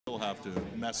have to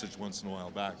message once in a while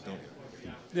back, don't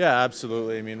you? Yeah,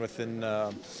 absolutely. I mean,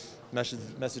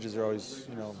 messages are always,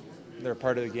 they're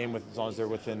part of the game as long as they're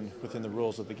within the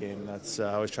rules of the game. That's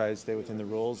I always try to stay within the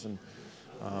rules and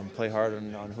play hard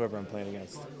on whoever I'm playing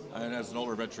against. And as an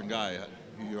older veteran guy,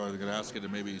 you are going to ask you to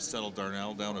maybe settle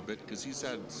Darnell down a bit because he's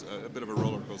had a bit of a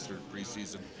roller coaster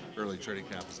preseason, early training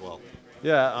camp as well.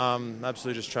 Yeah,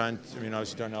 absolutely. Just trying.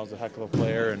 Obviously Darnell's a heck of a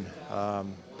player and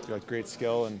got great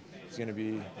skill, and he's going to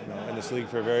be in this league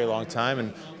for a very long time.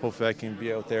 And hopefully I can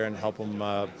be out there and help him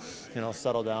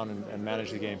settle down and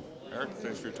manage the game. Eric,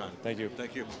 thanks for your time. Thank you.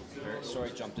 Thank you. Eric, sorry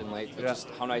I jumped in late, but just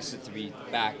how nice is it to be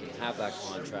back and have that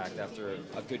contract after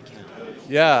a good camp?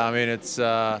 Yeah, I mean it's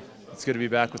good to be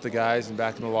back with the guys and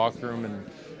back in the locker room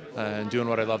and doing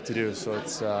what I love to do. So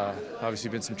it's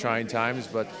obviously been some trying times,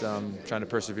 but trying to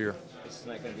persevere. What's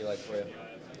tonight going to be like for you?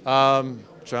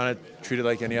 Trying to treat it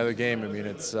like any other game. I mean,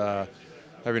 it's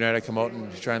every night I come out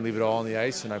and try and leave it all on the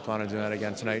ice, and I plan on doing that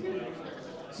again tonight. You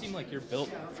seem like you're built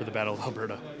for the Battle of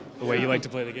Alberta, the way you like to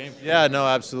play the game. Yeah, no,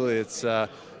 absolutely. It's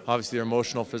obviously they're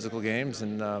emotional, physical games,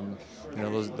 and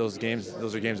those are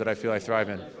games that I feel I thrive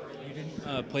in. You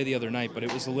didn't play the other night, but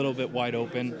it was a little bit wide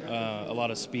open, a lot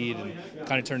of speed, and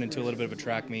kind of turned into a little bit of a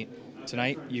track meet.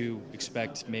 Tonight, you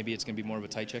expect maybe it's going to be more of a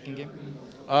tight checking game?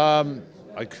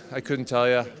 I couldn't tell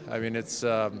you. I mean, it's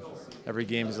every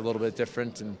game is a little bit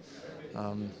different, and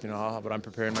but I'm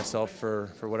preparing myself for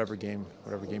whatever game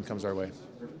comes our way.